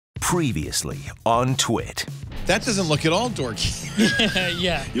Previously on TWiT. That doesn't look at all dorky.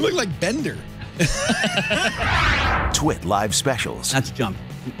 Yeah. You look like Bender. TWiT live specials. That's Jump,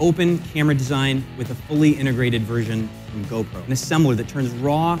 an open camera design with a fully integrated version from GoPro. An assembler that turns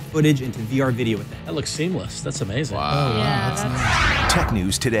raw footage into VR video with it. That looks seamless. That's amazing. Wow. Yeah, that's nice. Tech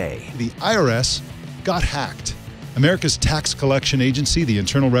news today. The IRS got hacked. America's tax collection agency, the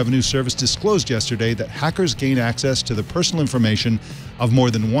Internal Revenue Service, disclosed yesterday that hackers gained access to the personal information of more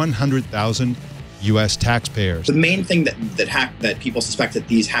than 100,000 U.S. taxpayers. The main thing that people suspect that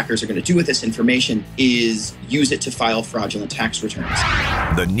these hackers are going to do with this information is use it to file fraudulent tax returns.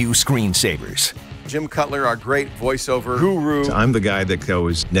 The new screensavers. Jim Cutler, our great voiceover guru. I'm the guy that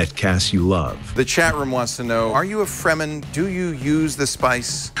goes, netcasts you love. The chat room wants to know, are you a Fremen? Do you use the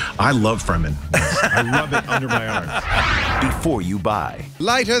spice? I love Fremen. I rub it under my arm. Before you buy.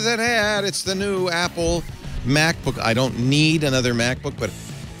 Lighter than air. It's the new Apple MacBook. I don't need another MacBook, but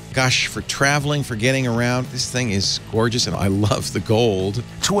gosh, for traveling, for getting around, this thing is gorgeous, and I love the gold.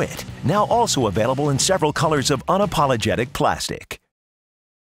 TWiT, now also available in several colors of unapologetic plastic.